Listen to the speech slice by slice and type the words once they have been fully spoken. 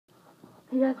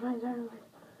Yes, my turn.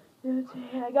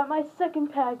 I got my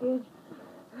second package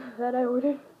that I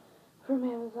ordered from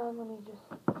Amazon. Let me just...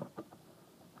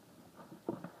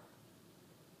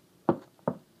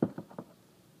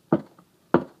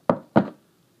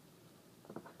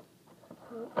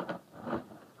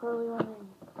 Probably wondering.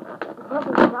 You're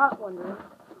probably not wondering.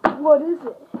 What is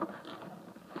it?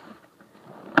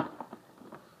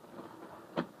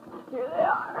 Here they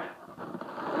are.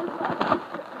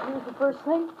 Here's the first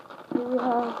thing. Here we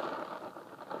have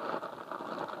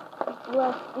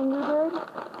Black Angry Bird.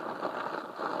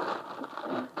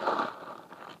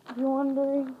 If you're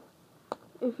wondering,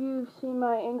 if you've seen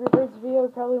my Angry Birds video, you're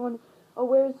probably wondering, oh,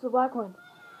 where's the black one?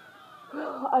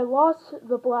 I lost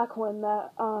the black one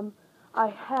that I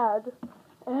had,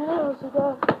 and I also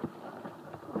got.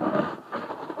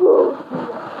 Ooh,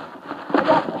 I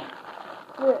got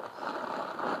this.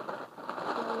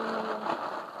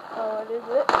 Oh, what is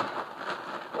it?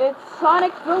 It's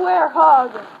Sonic the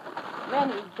Werehog.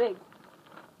 Man, he's big.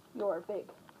 You're big.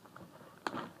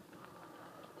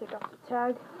 Take off the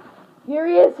tag. Here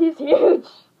he is. He's huge.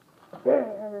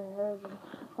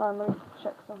 Hold on, let me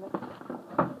check something.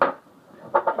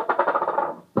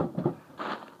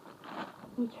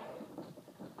 Okay.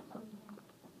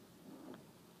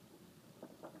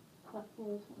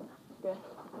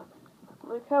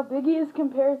 Look how big he is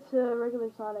compared to regular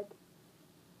Sonic.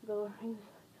 The rings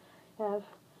have.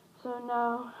 So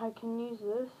now I can use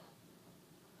this.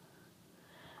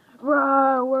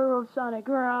 Roar, Werewolf Sonic,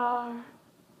 roar.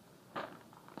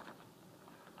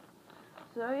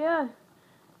 So yeah,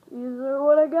 these are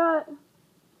what I got.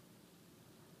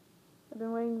 I've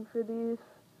been waiting for these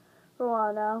for a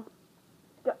while now.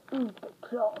 Got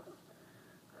claws.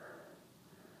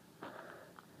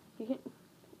 It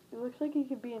looks like he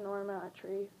could be an ornament on a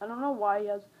tree. I don't know why he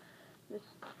has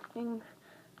this thing.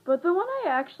 But the one I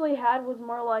actually had was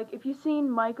more like, if you've seen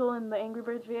Michael in the Angry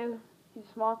Birds video, he's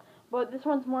small. But this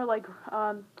one's more like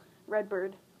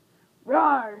Redbird.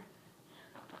 Roar!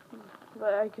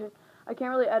 But I can't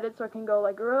really edit, so I can go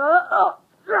like roar.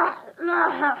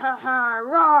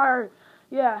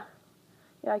 Yeah,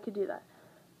 I could do that.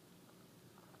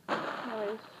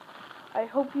 Anyways, I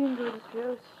hope you enjoyed this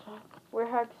video. We're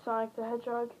Sonic the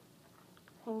Hedgehog,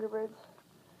 Angry Birds.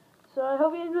 So I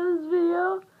hope you enjoyed this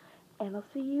video, and I'll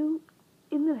see you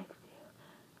in the next video.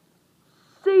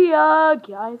 See ya,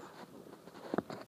 guys.